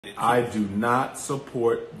I do not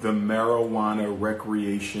support the marijuana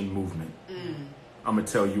recreation movement. I'm going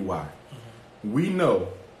to tell you why. We know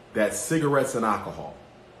that cigarettes and alcohol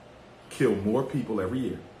kill more people every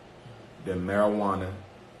year than marijuana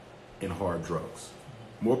and hard drugs.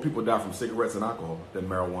 More people die from cigarettes and alcohol than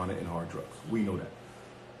marijuana and hard drugs. We know that.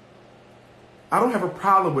 I don't have a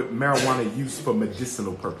problem with marijuana use for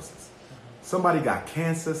medicinal purposes. Somebody got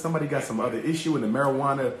cancer, somebody got some other issue, and the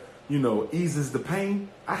marijuana, eases the pain.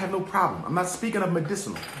 I have no problem. I'm not speaking of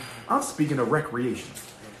medicinal. I'm speaking of recreation.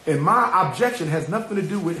 And my objection has nothing to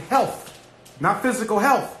do with health, not physical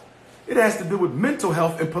health. It has to do with mental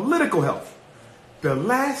health and political health. The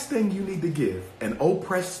last thing you need to give an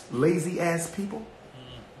oppressed, lazy-ass people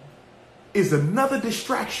is another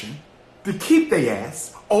distraction to keep their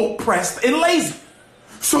ass oppressed and lazy.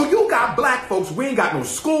 So you got black folks, we ain't got no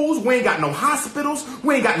schools, we ain't got no hospitals,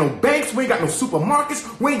 we ain't got no banks, we ain't got no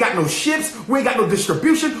supermarkets, we ain't got no ships, we ain't got no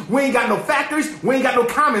distribution, we ain't got no factories, we ain't got no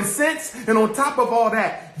common sense. And on top of all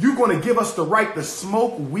that, you're going to give us the right to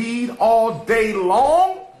smoke weed all day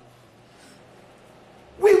long?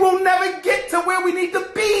 We will never get to where we need to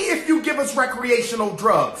be if you give us recreational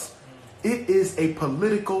drugs. It is a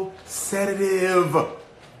political sedative.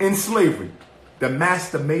 In slavery, the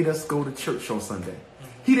master made us go to church on Sunday.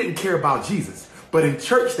 He didn't care about Jesus. But in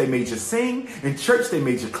church, they made you sing. In church, they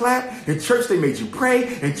made you clap. In church, they made you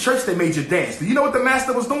pray. In church, they made you dance. Do you know what the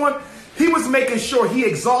master was doing? He was making sure he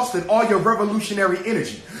exhausted all your revolutionary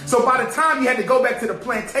energy. So by the time you had to go back to the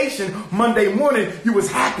plantation Monday morning, you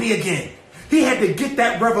was happy again. He had to get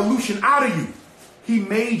that revolution out of you. He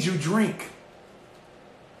made you drink.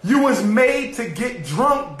 You was made to get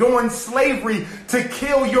drunk during slavery to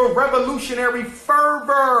kill your revolutionary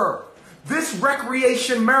fervor. This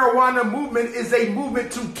recreation marijuana movement is a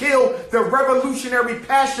movement to kill the revolutionary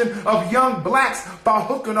passion of young blacks by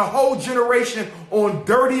hooking a whole generation on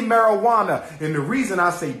dirty marijuana. And the reason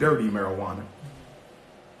I say dirty marijuana,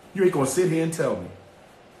 you ain't going to sit here and tell me,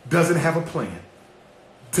 doesn't have a plan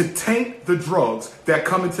to taint the drugs that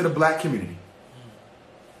come into the black community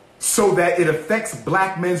so that it affects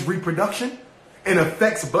black men's reproduction and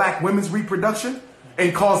affects black women's reproduction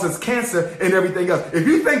and causes cancer and everything else. If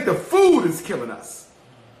you think the food is killing us,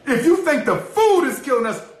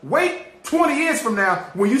 wait 20 years from now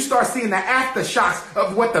when you start seeing the aftershocks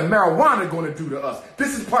of what the marijuana going to do to us.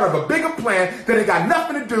 This is part of a bigger plan that ain't got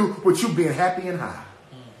nothing to do with you being happy and high.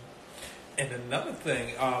 And another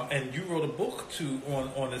thing, and you wrote a book too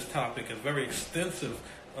on this topic, a very extensive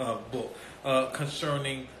book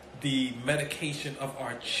concerning the medication of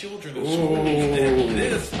our children in schools. And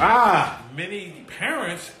this, many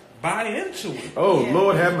parents buy into it. Oh, yeah.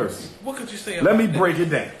 Lord have mercy. What could you say about that? Let me that? break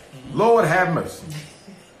it down. Lord have mercy.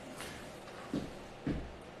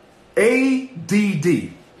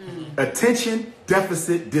 ADD, Attention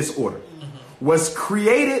Deficit Disorder, was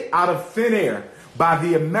created out of thin air by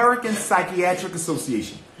the American Psychiatric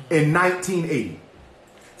Association in 1980.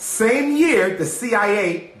 Same year, the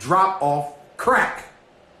CIA dropped off crack.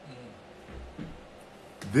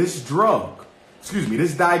 This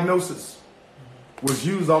diagnosis was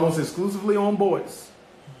used almost exclusively on boys.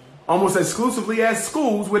 Almost exclusively at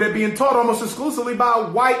schools where they're being taught almost exclusively by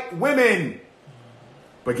white women.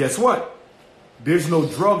 But guess what? There's no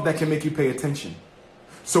drug that can make you pay attention.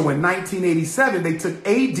 So in 1987, they took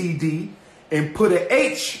ADD and put an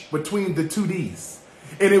H between the two D's.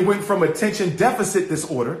 And it went from attention deficit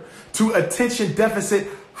disorder to attention deficit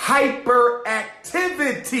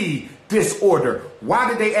hyperactivity disorder. Why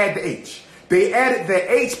did they add the H? They added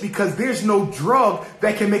the H because there's no drug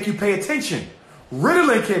that can make you pay attention.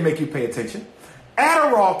 Ritalin can't make you pay attention.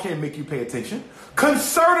 Adderall can't make you pay attention.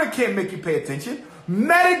 Concerta can't make you pay attention.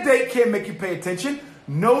 Metadate can't make you pay attention.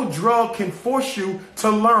 No drug can force you to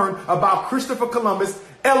learn about Christopher Columbus,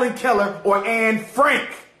 Ellen Keller, or Anne Frank.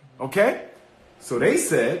 Okay? So they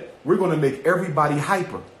said, we're going to make everybody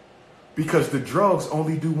hyper because the drugs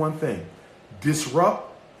only do one thing: disrupt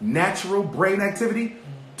natural brain activity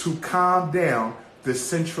to calm down the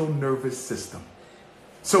central nervous system.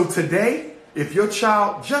 So today, if your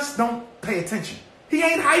child just don't pay attention, he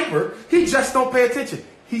ain't hyper, he just don't pay attention,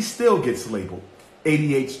 he still gets labeled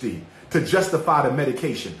ADHD to justify the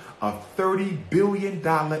medication, a $30 billion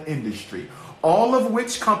industry, all of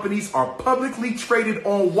which companies are publicly traded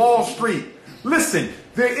on Wall Street. Listen,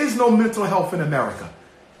 there is no mental health in America.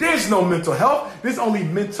 There's no mental health. There's only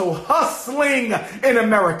mental hustling in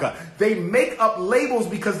America. They make up labels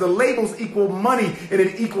because the labels equal money and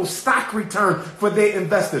it equals stock return for their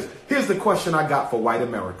investors. Here's the question I got for white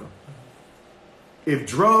America. If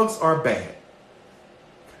drugs are bad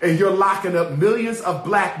and you're locking up millions of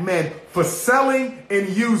black men for selling and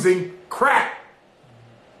using crack,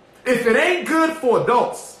 If it ain't good for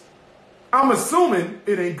adults, I'm assuming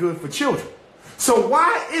it ain't good for children. So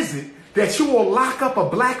why is it that you will lock up a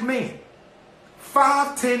black man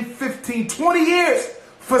 5, 10, 15, 20 years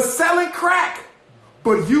for selling crack,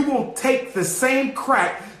 but you will take the same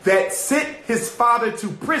crack that sent his father to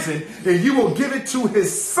prison and you will give it to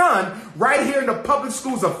his son right here in the public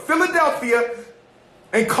schools of Philadelphia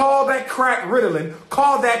and call that crack Ritalin,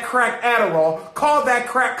 call that crack Adderall, call that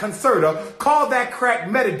crack Concerta, call that crack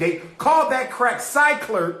Metadate, call that crack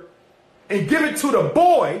Cyclert, and give it to the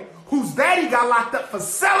boy whose daddy got locked up for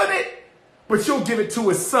selling it, but you'll give it to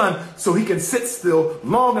his son so he can sit still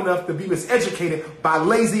long enough to be miseducated by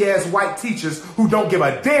lazy-ass white teachers who don't give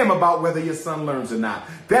a damn about whether your son learns or not.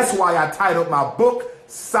 That's why I titled my book,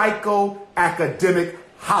 Psychoacademic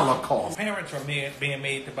Holocaust. Parents are being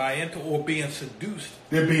made to buy into or being seduced.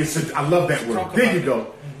 They're being seduced. I love that word. There you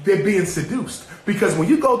go. They're being seduced. Because when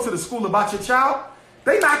you go to the school about your child,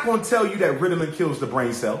 they're not going to tell you that Ritalin kills the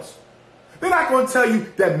brain cells. They're not going to tell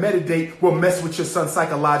you that Metadate will mess with your son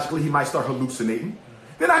psychologically. He might start hallucinating.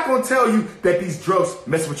 They're not going to tell you that these drugs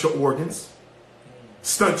mess with your organs,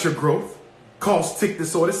 stunt your growth, cause tic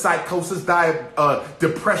disorder, psychosis,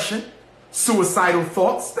 depression, suicidal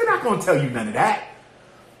thoughts. They're not going to tell you none of that.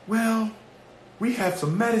 Well, we have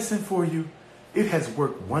some medicine for you. It has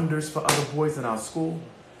worked wonders for other boys in our school.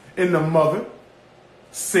 And the mother,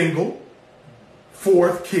 single,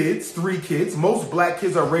 4 kids, 3 kids. Most black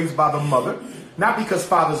kids are raised by the mother. Not because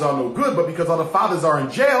fathers are no good, but because all the fathers are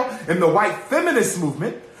in jail. And the white feminist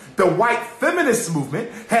movement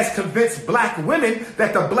has convinced black women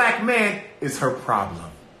that the black man is her problem.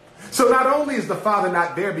 So not only is the father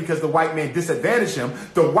not there because the white man disadvantaged him,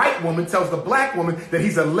 the white woman tells the black woman that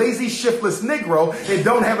he's a lazy, shiftless Negro and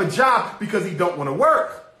don't have a job because he don't want to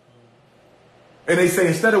work. And they say,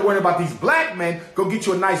 instead of worrying about these black men, go get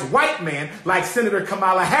you a nice white man like Senator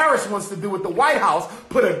Kamala Harris wants to do with the White House.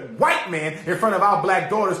 Put a white man in front of our black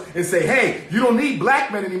daughters and say, hey, you don't need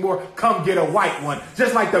black men anymore. Come get a white one.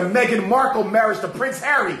 Just like the Meghan Markle marriage to Prince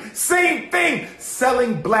Harry. Same thing,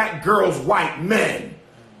 selling black girls white men.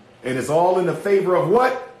 And it's all in the favor of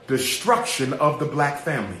what? Destruction of the black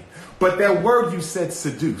family. But that word you said,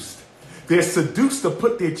 seduced. They're seduced to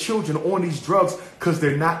put their children on these drugs because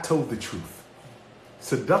they're not told the truth.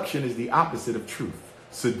 Seduction is the opposite of truth.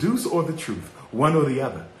 Seduce or the truth, one or the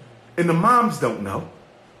other. And the moms don't know.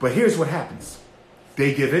 But here's what happens.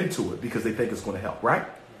 They give into it because they think it's going to help, right?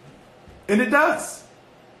 And it does.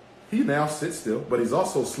 He now sits still, but he's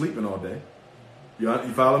also sleeping all day. You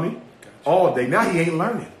follow me? Gotcha. All day. Now he ain't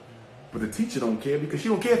learning. But the teacher don't care because she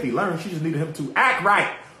don't care if he learns. She just needed him to act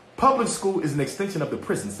right. Public school is an extension of the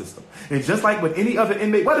prison system. And just like with any other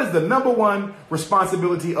inmate, what is the #1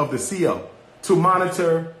 responsibility of the CO? To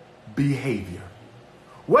monitor behavior.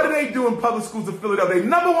 What do they do in public schools of Philadelphia?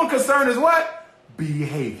 Their #1 concern is what?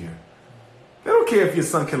 Behavior. They don't care if your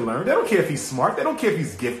son can learn. They don't care if he's smart. They don't care if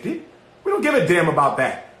he's gifted. We don't give a damn about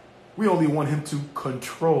that. We only want him to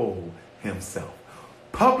control himself.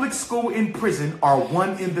 Public school and prison are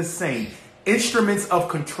one and the same. Instruments of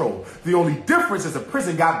control. The only difference is the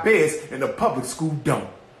prison got beds and the public school don't.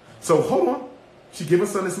 So hold on. She give her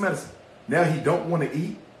son this medicine. Now he don't want to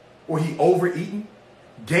eat. Or he overeating,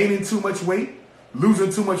 gaining too much weight, losing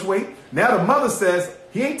too much weight. Now the mother says,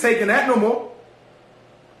 he ain't taking that no more.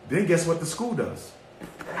 Then guess what the school does?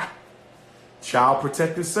 Child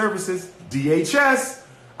Protective Services, DHS.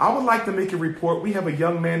 I would like to make a report. We have a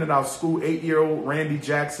young man in our school, 8-year-old Randy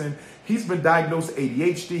Jackson. He's been diagnosed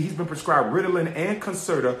ADHD. He's been prescribed Ritalin and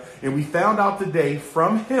Concerta. And we found out today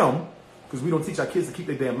from him, because we don't teach our kids to keep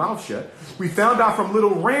their damn mouth shut. We found out from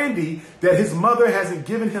little Randy that his mother hasn't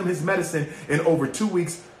given him his medicine in over 2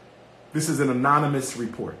 weeks. This is an anonymous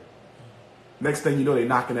report. Next thing you know, they're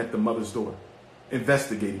knocking at the mother's door,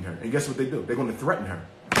 investigating her. And guess what they do? They're going to threaten her.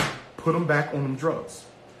 Put him back on them drugs.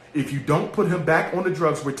 If you don't put him back on the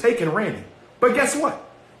drugs, we're taking Randy. But guess what?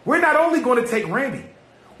 We're not only going to take Randy.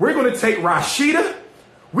 We're going to take Rashida.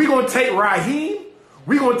 We're going to take Raheem.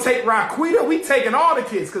 We're going to take Raquita. We taking all the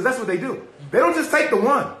kids because that's what they do. They don't just take the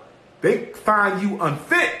one. They find you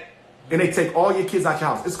unfit and they take all your kids out your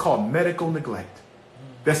house. It's called medical neglect.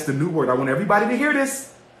 That's the new word. I want everybody to hear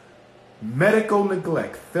this. Medical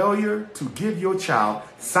neglect. Failure to give your child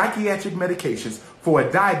psychiatric medications for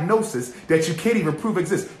a diagnosis that you can't even prove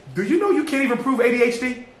exists. Do you know you can't even prove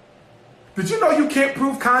ADHD? Did you know you can't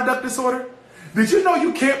prove conduct disorder? Did you know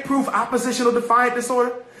you can't prove oppositional defiant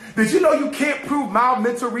disorder? Did you know you can't prove mild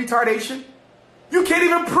mental retardation? You can't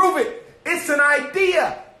even prove it. It's an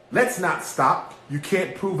idea. Let's not stop. You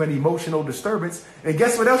can't prove an emotional disturbance. And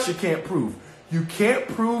guess what else you can't prove? You can't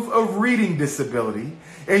prove a reading disability,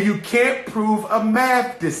 and you can't prove a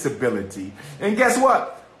math disability. And guess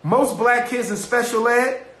what? Most black kids in special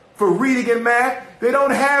ed for reading and math, they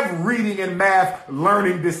don't have reading and math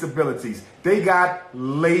learning disabilities. They got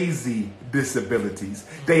lazy disabilities.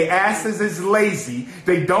 They asses is lazy.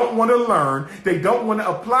 They don't want to learn. They don't want to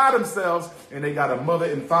apply themselves. And they got a mother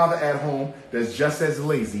and father at home that's just as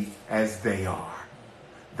lazy as they are.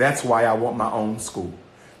 That's why I want my own school.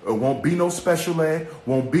 It won't be no special ed,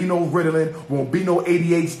 won't be no Ritalin, won't be no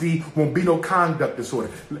ADHD, won't be no conduct disorder.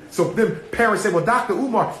 So then parents say, well, Dr.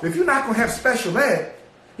 Umar, if you're not going to have special ed,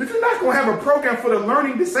 if you're not going to have a program for the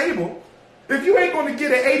learning disabled, if you ain't going to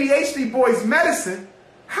get an ADHD boy's medicine,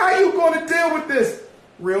 how are you going to deal with this?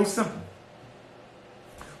 Real simple.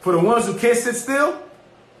 For the ones who can't sit still,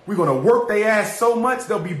 we're going to work their ass so much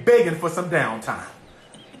they'll be begging for some downtime.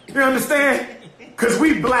 You understand? Because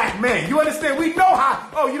we black men. You understand? We know how.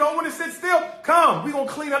 Oh, you don't want to sit still? Come. We're going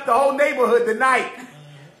to clean up the whole neighborhood tonight.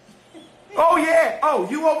 Oh, yeah. Oh,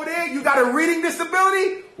 you over there? You got a reading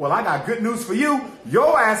disability? Well, I got good news for you.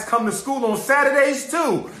 Your ass come to school on Saturdays,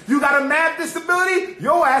 too. You got a math disability?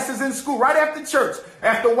 Your ass is in school right after church.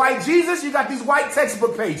 After white Jesus, you got these white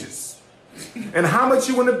textbook pages. And how much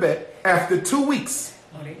you want to bet? After 2 weeks.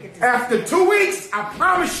 After 2 weeks, I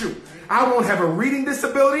promise you, I won't have a reading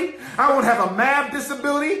disability. I won't have a math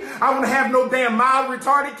disability. I won't have no damn mild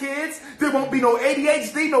retarded kids. There won't be no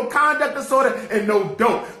ADHD, no conduct disorder, and no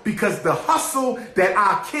dope. Because the hustle that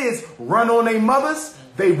our kids run on their mothers,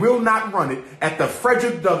 they will not run it at the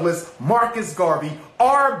Frederick Douglass, Marcus Garvey,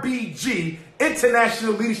 RBG,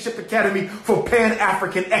 International Leadership Academy for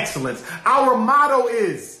Pan-African Excellence. Our motto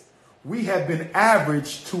is, we have been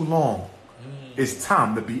average too long. It's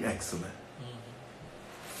time to be excellent.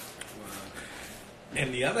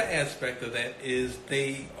 And the other aspect of that is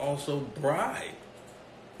they also bribe.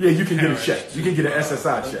 Yeah, you can get a check. You can get an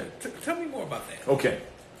SSI check. Tell me more about that. Okay.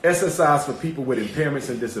 SSIs for people with impairments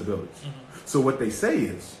and disabilities. So what they say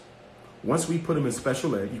is, once we put them in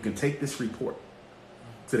special ed, you can take this report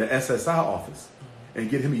to the SSI office and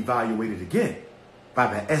get him evaluated again by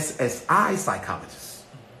the SSI psychologist.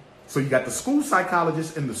 So you got the school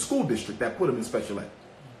psychologist in the school district that put him in special ed.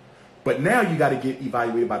 But now you got to get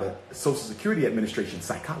evaluated by the Social Security Administration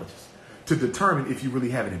psychologist to determine if you really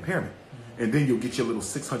have an impairment. And then you'll get your little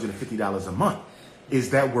 $650 a month. Is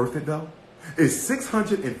that worth it though? Is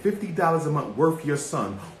 $650 a month worth your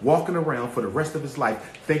son walking around for the rest of his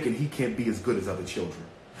life thinking he can't be as good as other children?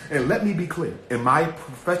 And let me be clear, in my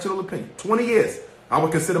professional opinion, 20 years, I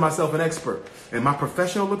would consider myself an expert. In my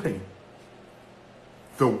professional opinion,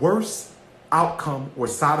 the worst outcome or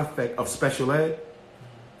side effect of special ed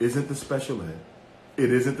isn't the special ed.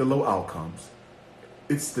 It isn't the low outcomes.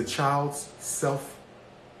 It's the child's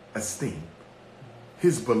self-esteem.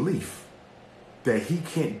 His belief that he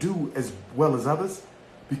can't do as well as others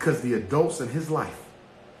because the adults in his life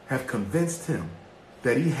have convinced him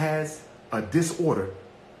that he has a disorder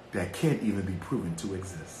that can't even be proven to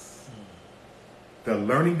exist. The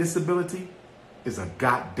learning disability is a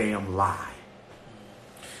goddamn lie.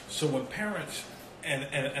 So when parents, and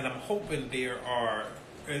I'm hoping there are,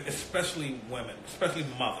 especially women, especially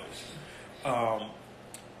mothers, I'm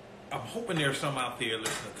hoping there are some out there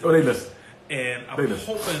listening to they listen. And I'm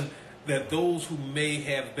hoping that those who may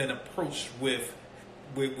have been approached with,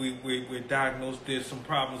 we're diagnosed, there's some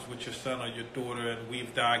problems with your son or your daughter, and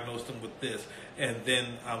we've diagnosed them with this, and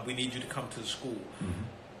then we need you to come to the school.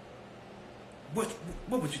 What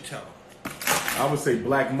would you tell them? I would say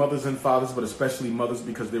black mothers and fathers, but especially mothers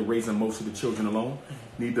because they're raising most of the children alone,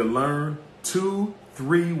 need to learn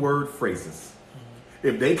 2-3 word phrases.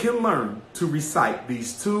 If they can learn to recite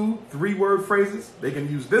these 2-3 word phrases, they can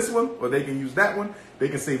use this one or they can use that one, they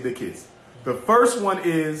can save their kids. The first one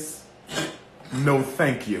is no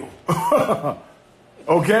thank you.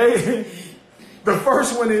 Okay? The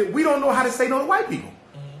first one is we don't know how to say no to white people.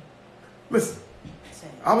 Listen,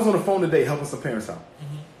 I was on the phone today helping some parents out.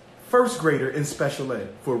 First grader in special ed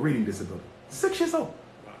for a reading disability. 6 years old.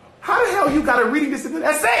 How the hell you got a reading disability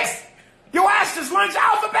at 6? Your ass just learned your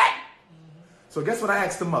alphabet. So guess what I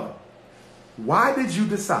asked the mother? Why did you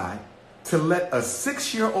decide to let a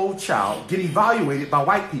 6-year-old child get evaluated by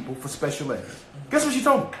white people for special ed? Guess what she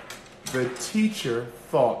told me? The teacher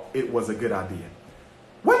thought it was a good idea.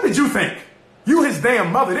 What did you think? You his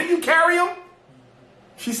damn mother. Didn't you carry him?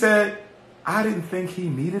 She said, I didn't think he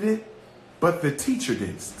needed it, but the teacher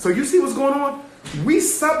did. So you see what's going on? We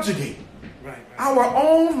subjugate our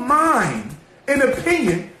own mind and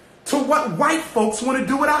opinion to what white folks want to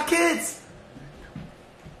do with our kids.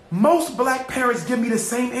 Most black parents give me the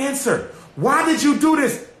same answer. Why did you do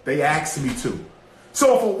this? They asked me to.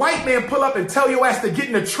 So if a white man pull up and tell your ass to get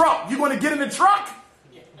in the truck, you going to get in the truck?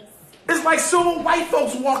 Yes. It's like soon when white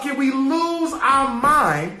folks walk in, we lose our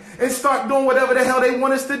mind and start doing whatever the hell they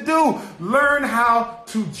want us to do. Learn how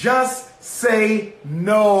to just say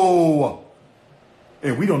no.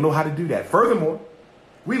 And we don't know how to do that. Furthermore,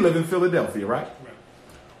 we live in Philadelphia, right?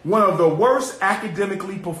 One of the worst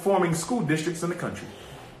academically performing school districts in the country.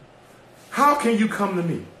 How can you come to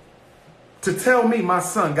me to tell me my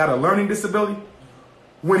son got a learning disability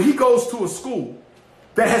when he goes to a school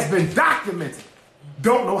that has been documented,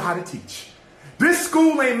 don't know how to teach? This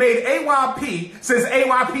school ain't made AYP since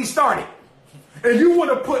AYP started. And you want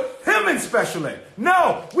to put him in special ed.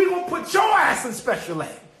 No, we going to put your ass in special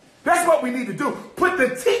ed. That's what we need to do. Put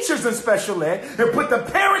the teachers in special ed and put the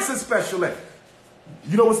parents in special ed.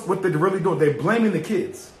 You know what they're really doing? They're blaming the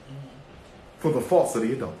kids for the faults of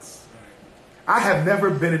the adults. I have never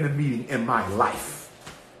been in a meeting in my life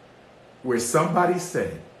where somebody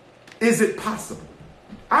said, is it possible?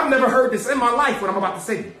 I've never heard this in my life, what I'm about to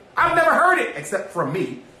say to you. I've never heard it except from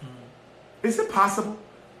me. Is it possible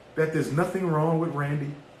that there's nothing wrong with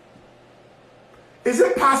Randy? Is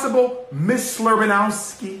it possible, Miss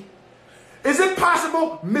Slurbanowski? Is it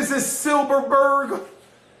possible, Mrs. Silberberg?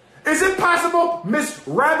 Is it possible, Miss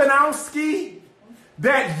Rabanowski,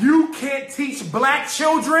 that you can't teach black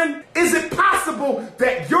children? Is it possible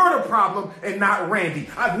that you're the problem and not Randy?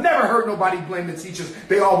 I've never heard nobody blame the teachers.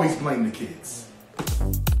 They always blame the kids.